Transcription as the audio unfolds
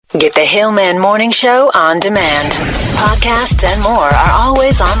Get the Hillman Morning Show on demand. Podcasts and more are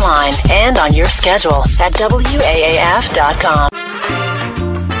always online and on your schedule at WAAF.com.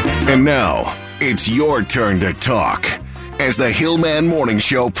 And now, it's your turn to talk as the Hillman Morning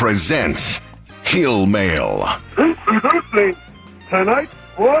Show presents Hill Mail. Introducing tonight's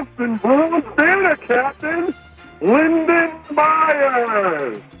Boston Bruins banner captain, Lyndon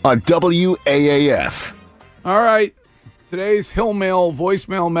Myers. On WAAF. All right. Today's Hill Mail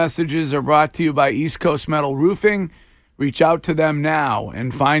voicemail messages are brought to you by East Coast Metal Roofing. Reach out to them now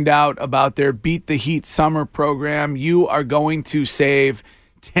and find out about their Beat the Heat summer program. You are going to save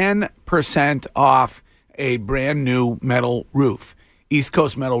 10% off a brand new metal roof.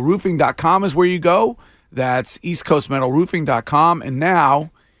 EastCoastMetalRoofing.com is where you go. That's EastCoastMetalRoofing.com. And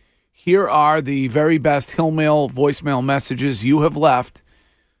now, here are the very best Hill Mail voicemail messages you have left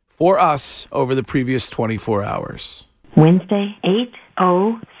for us over the previous 24 hours. Wednesday,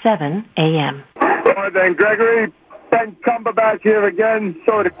 8:07 a.m. All right then, Gregory. Ben Cumberbatch here again.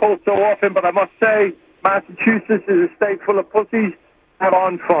 Sorry to call so often, but I must say, Massachusetts is a state full of pussies. Have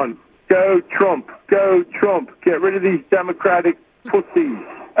on fun. Go Trump. Go Trump. Get rid of these Democratic pussies.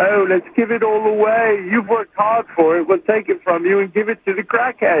 Oh, let's give it all away. You've worked hard for it. We'll take it from you and give it to the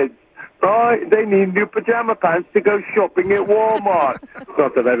crackheads. Right? They need new pajama pants to go shopping at Walmart.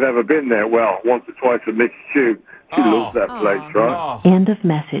 Not that I've ever been there. Well, once or twice with Miss Chu. She loves that place, right? End of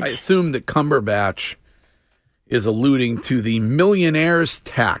message. I assume that Cumberbatch is alluding to the millionaire's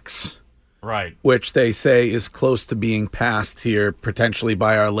tax. Right. Which they say is close to being passed here, potentially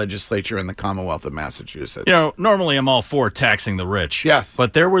by our legislature in the Commonwealth of Massachusetts. You know, normally I'm all for taxing the rich. Yes.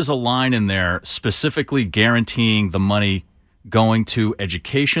 But there was a line in there specifically guaranteeing the money going to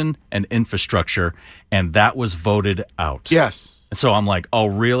education and infrastructure, and that was voted out. Yes. And so I'm like, oh,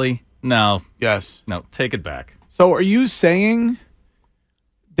 really? No. Yes. No, take it back. So are you saying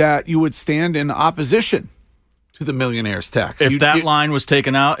that you would stand in opposition to the millionaire's tax? If that line was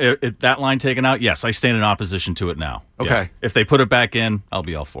taken out, if that line taken out, yes, I stand in opposition to it now. Okay. Yeah. If they put it back in, I'll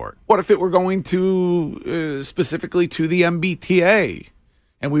be all for it. What if it were going to specifically to the MBTA,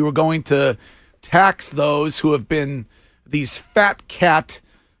 and we were going to tax those who have been these fat cat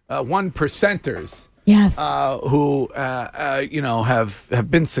 1%ers? Yes. Who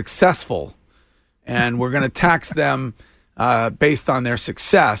have been successful, and we're going to tax them based on their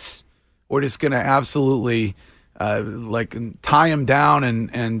success. We're just going to absolutely tie them down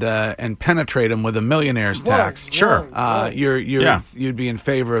and penetrate them with a millionaire's tax. Sure. You'd be in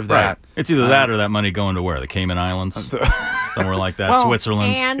favor of that. Right. It's either that or that money going to where? The Cayman Islands, somewhere like that, Well,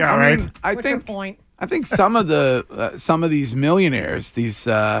 Switzerland. And Yeah, right. I what's your think point? I think some of these millionaires, these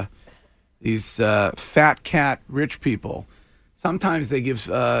fat cat rich people, sometimes they give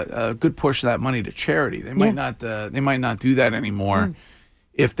a good portion of that money to charity. They might not do that anymore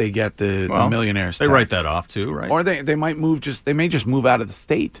if they get the millionaires tax. They write that off too, right? Or they might may just move out of the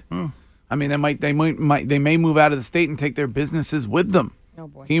state. I mean, they may move out of the state and take their businesses with them. Oh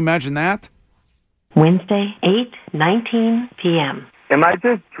boy. Can you imagine that? Wednesday, 8:19 p.m. Am I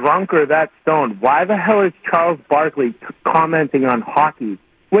just drunk or that stoned? Why the hell is Charles Barkley commenting on hockey?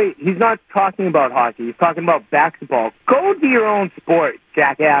 Wait, he's not talking about hockey. He's talking about basketball. Go do your own sport,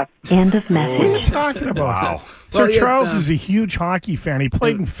 jackass. End of What are you message. talking about? Wow. Sir Well, Charles is a huge hockey fan. He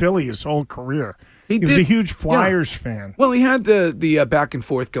played in Philly his whole career. He was a huge Flyers fan. Well, he had the back and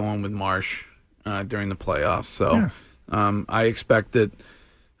forth going with Marsh during the playoffs. So I expect that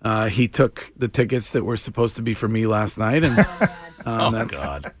he took the tickets that were supposed to be for me last night, and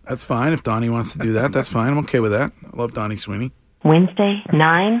that's fine. If Donnie wants to do that, that's fine. I'm okay with that. I love Donnie Sweeney. Wednesday,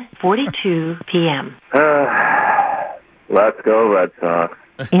 9:42 p.m. Let's go, Red Sox.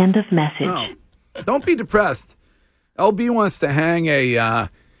 End of message. No, don't be depressed. LB wants to hang a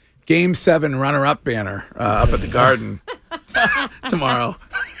Game 7 runner-up banner up at the Garden tomorrow.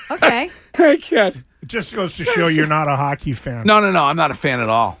 Okay. Hey, kid. It just goes to show you're not a hockey fan. No, I'm not a fan at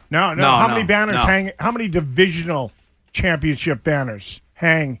all. No. How many banners no. hang? How many divisional championship banners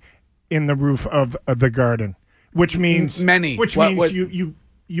hang in the roof of the Garden? Which means many. Which What- means what-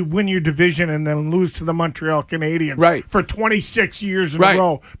 you win your division and then lose to the Montreal Canadiens for 26 years in a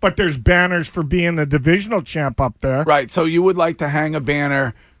row. But there's banners for being the divisional champ up there. Right. So you would like to hang a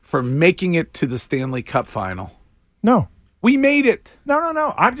banner for making it to the Stanley Cup final? No. We made it.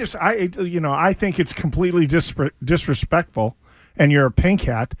 No. I think it's completely disrespectful, and you're a pink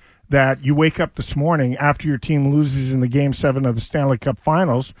hat, that you wake up this morning after your team loses in the Game 7 of the Stanley Cup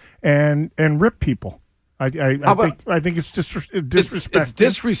Finals and rip people. I think it's just disrespectful. It's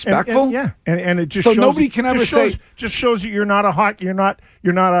disrespectful. And it just so shows, nobody can ever say just shows that you're not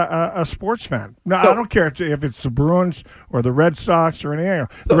a sports fan. No, I don't care if it's the Bruins or the Red Sox or anything.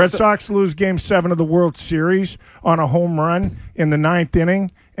 The Red Sox lose Game 7 of the World Series on a home run in the 9th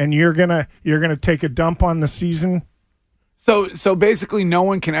inning, and you're gonna take a dump on the season. So basically, no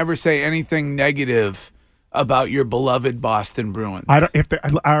one can ever say anything negative about your beloved Boston Bruins. I've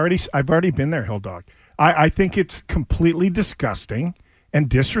already been there, Hill Dog. I think it's completely disgusting and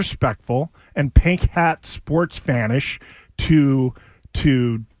disrespectful and pink hat sports fanish to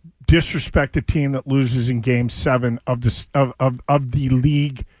disrespect a team that loses in Game 7 of the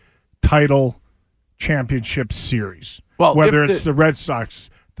league title championship series. Well, whether it's the Red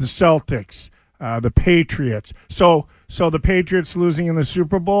Sox, the Celtics, the Patriots. So the Patriots losing in the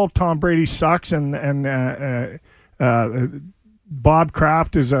Super Bowl, Tom Brady sucks, and Bob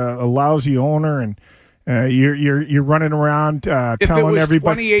Kraft is a lousy owner, and you're running around telling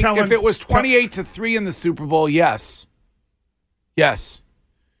everybody. If it was 28-3 in the Super Bowl, yes.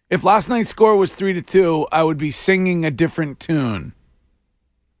 If last night's score was 3-2, I would be singing a different tune.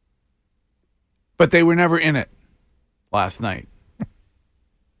 But they were never in it last night,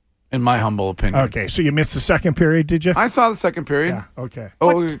 in my humble opinion. Okay, so you missed the second period, did you? I saw the second period. Yeah, okay.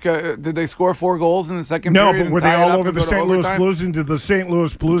 Oh, did they score 4 goals in the second period? No, but were they all over the St. Louis Blues, and did the St.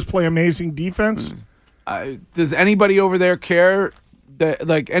 Louis Blues play amazing defense? Does anybody over there care that,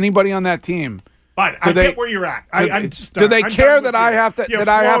 like, anybody on that team? But I get where you're at. Do they care that I have to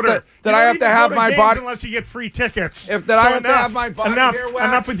have my body unless you get free tickets? I have to have my body hair waxed?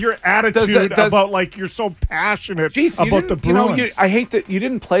 Enough with your attitude about like you're so passionate about the Bruins. I hate that you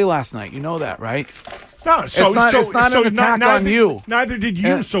didn't play last night. You know that, right? No, it's not an attack on you. Neither did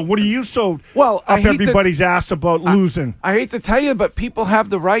you. So what are you so up everybody's ass about losing? I hate to tell you, but people have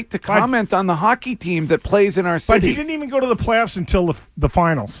the right to comment on the hockey team that plays in our city. But he didn't even go to the playoffs until the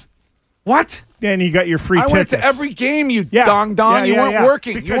finals. What? And you got your free tickets. I went to every game, you dong. You weren't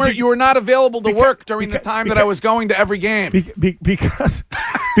working. You were not available to work during the time that I was going to every game. Because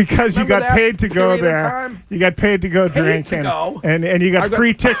you got paid to go there. You got paid to go drink, and you got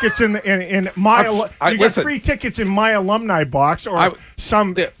free tickets in my free tickets in my alumni box or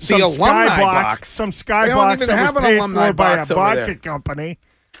some sky box. Some sky box that was paid for by a vodka company.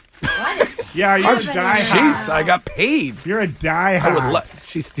 What? Yeah, you're a diehard. Jeez, I got paid. You're a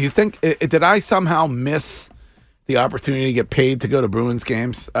diehard. Do you think did I somehow miss the opportunity to get paid to go to Bruins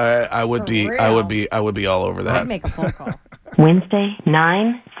games? I would be all over that. I'd make a phone call. Wednesday,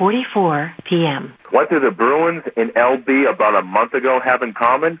 9:44 p.m. What did the Bruins and LB about a month ago have in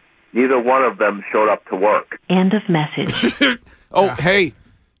common? Neither one of them showed up to work. End of message. Hey,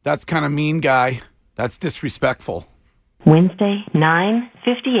 that's kind of mean, guy. That's disrespectful. Wednesday,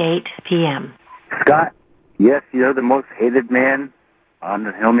 9:58 p.m. Scott, yes, you're the most hated man on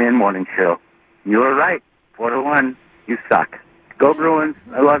the Hillman Morning Show. You were right. 4-1. You suck. Go Bruins.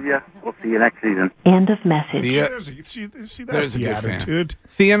 I love you. We'll see you next season. End of message. There's a good attitude.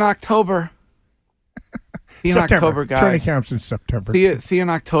 See you in October. See you in October, guys. Training camps in September. See you in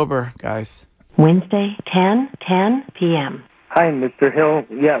October, guys. Wednesday, 10:10 p.m. Hi, Mr. Hill.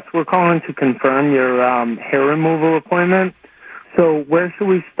 Yes, we're calling to confirm your hair removal appointment. So where should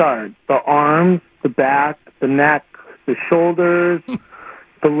we start? The arms, the back, the neck, the shoulders,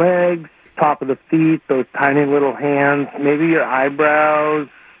 the legs, top of the feet, those tiny little hands, maybe your eyebrows,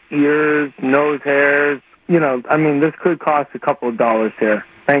 ears, nose hairs. This could cost a couple of dollars here.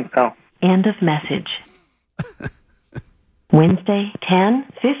 Thanks, pal. End of message. Wednesday,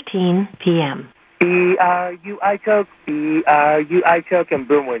 10:15 p.m. B-R-U-I choke, B-R-U-I choke, and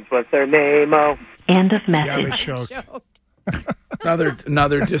Bruins, what's their name? Oh. End of message. Yeah, they choked.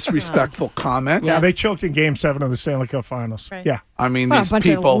 Another disrespectful comment. Yeah, they choked in Game 7 of the Stanley Cup Finals. Right. Yeah. I mean, these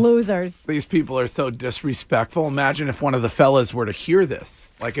people, of losers. These people are so disrespectful. Imagine if one of the fellas were to hear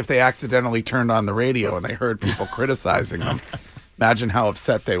this. Like if they accidentally turned on the radio and they heard people criticizing them. Imagine how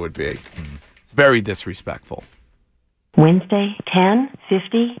upset they would be. It's very disrespectful. Wednesday,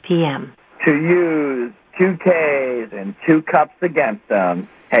 10:50 p.m. To use 2 Ks and 2 cups against them.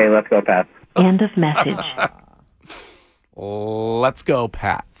 Hey, let's go, Pats. End of message. Let's go,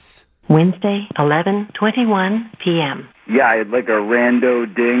 Pats. Wednesday, 11:21 p.m. Yeah, I'd like a rando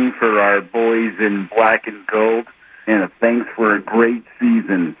ding for our boys in black and gold, and a thanks for a great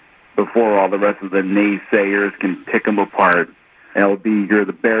season before all the rest of the naysayers can pick them apart. LB, you're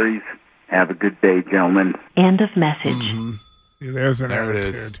the berries. Have a good day, gentlemen. End of message. See, there's an there attitude. It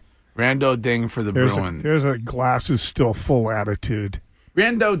is. Rando ding for the Bruins. There's a glass is still full attitude.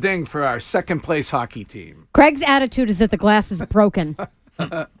 Rando ding for our second place hockey team. Craig's attitude is that the glass is broken.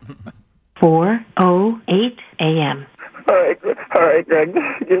 4:08 a.m. All right, Greg.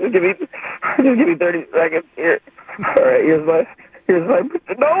 Just give me 30 seconds here. All right, here's my.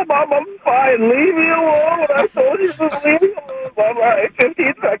 No, Mom, I'm fine. Leave me alone. I told you to leave me alone, Mom. All right,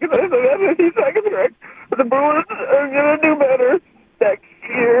 15 seconds. I still got 15 seconds, Greg. But the Bruins are gonna do better next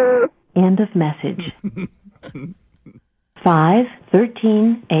year. End of message.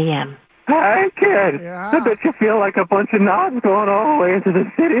 5:13 a.m. Hi, kid. Yeah. I bet you feel like a bunch of knobs going all the way into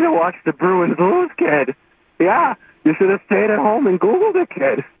the city to watch the Bruins lose, kid. Yeah, you should have stayed at home and Googled it,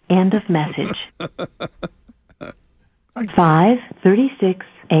 kid. End of message. 5:36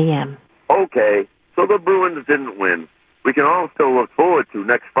 a.m. Okay, so the Bruins didn't win. We can all still look forward to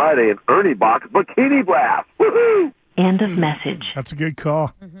next Friday in Ernie Bach's Bikini Blast. Woohoo! End of message. That's a good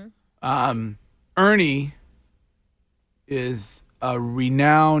call. Ernie is a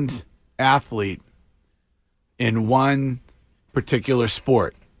renowned athlete in one particular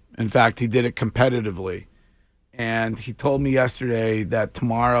sport. In fact, he did it competitively. And he told me yesterday that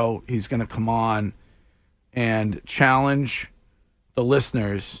tomorrow he's going to come on and challenge the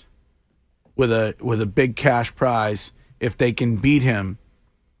listeners with a big cash prize if they can beat him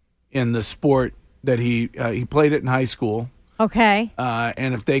in the sport that he played it in high school. Okay.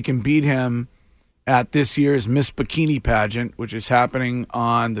 And if they can beat him at this year's Miss Bikini pageant, which is happening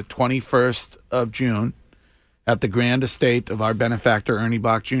on the 21st of June at the grand estate of our benefactor Ernie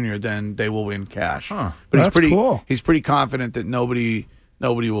Bach Jr., then they will win cash. Huh. But That's cool. He's pretty confident that nobody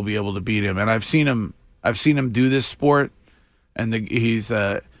will be able to beat him. And I've seen him do this sport, and he's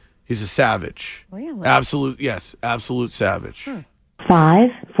a savage. Really? Absolute savage.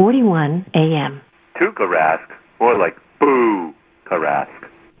 5:41 a.m. Tuukka Rask, more like Boo Karask.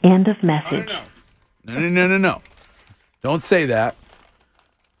 End of message. No. Don't say that.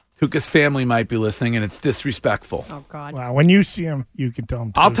 Tuukka's family might be listening, and it's disrespectful. Oh, God. Wow, when you see him, you can tell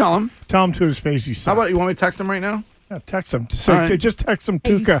him. I'll tell him. Tell him to his face he sucks. How about you want me to text him right now? Yeah, text him. So All right. just text him,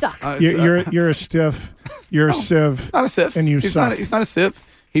 Hey, you Tuukka. suck. You're a stiff. You're a sieve. Not a sieve. And he's suck. He's not a sieve.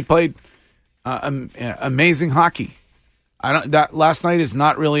 He played amazing hockey. That last night is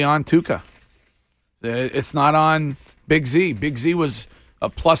not really on Tuukka. It's not on Big Z. Big Z was a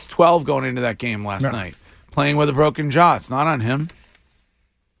plus 12 going into that game last night, playing with a broken jaw. It's not on him.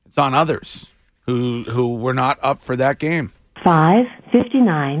 It's on others who were not up for that game.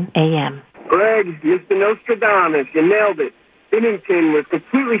 5:59 a.m. Greg, Mr. Nostradamus, you nailed it. Binnington was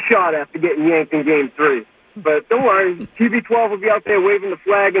completely shot after getting yanked in Game 3. But don't worry, TB12 will be out there waving the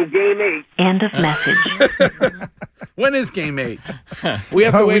flag in Game 8. End of message. When is Game 8? We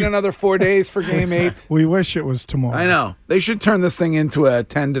have to wait another 4 days for Game 8. We wish it was tomorrow. I know. They should turn this thing into a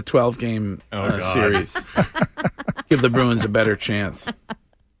 10 to 12 game series. Give the Bruins a better chance.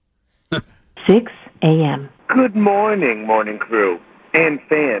 6 a.m. Good morning, morning crew and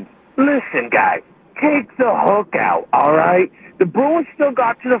fans. Listen, guys, take the hook out, all right? The Bruins still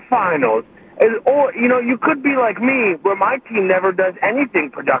got to the finals. Or, you could be like me, where my team never does anything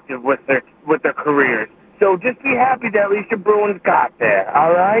productive with their careers. So just be happy that at least your Bruins got there,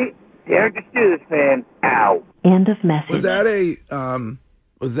 all right? Derek the Steelers fan, out. End of message. Was that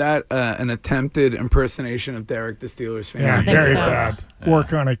an attempted impersonation of Derek the Steelers fan? Yeah, I think very so. bad.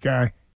 Work on it, guy.